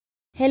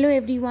Hello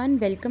everyone,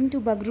 welcome to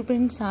Bagru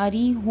Print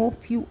Sari.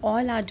 Hope you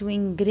all are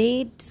doing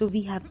great. So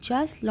we have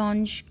just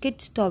launched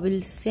kids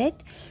towel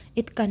set.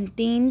 It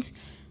contains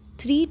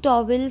 3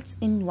 towels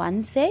in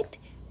one set.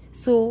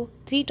 So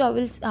 3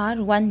 towels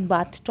are 1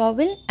 bath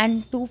towel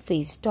and 2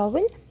 face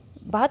towel.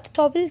 Bath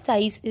towel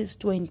size is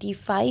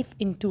 25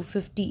 into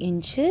 50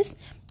 inches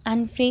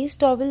and face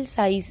towel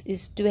size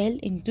is 12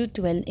 into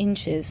 12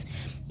 inches.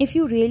 If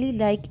you really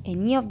like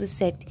any of the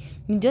set,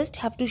 you just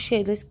have to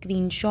share the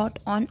screenshot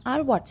on our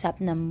WhatsApp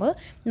number,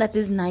 that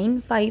is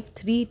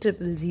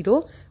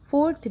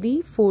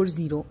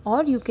 9530004340,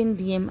 or you can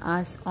DM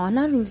us on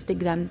our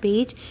Instagram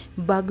page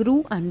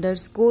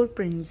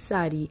Bagru_print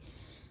Sari.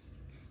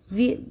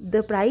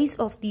 The price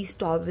of these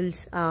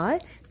towels are,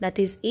 that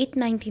is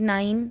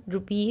 899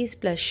 rupees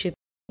plus shipping.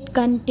 It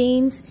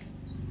contains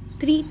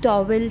 3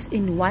 towels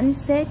in one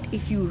set.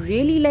 If you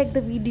really like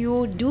the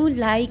video, do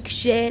like,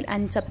 share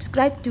and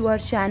subscribe to our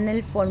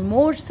channel for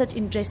more such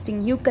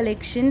interesting new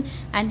collection,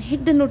 and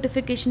hit the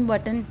notification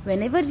button.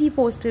 Whenever we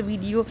post a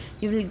video,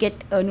 you will get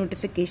a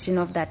notification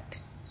of that.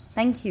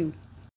 Thank you.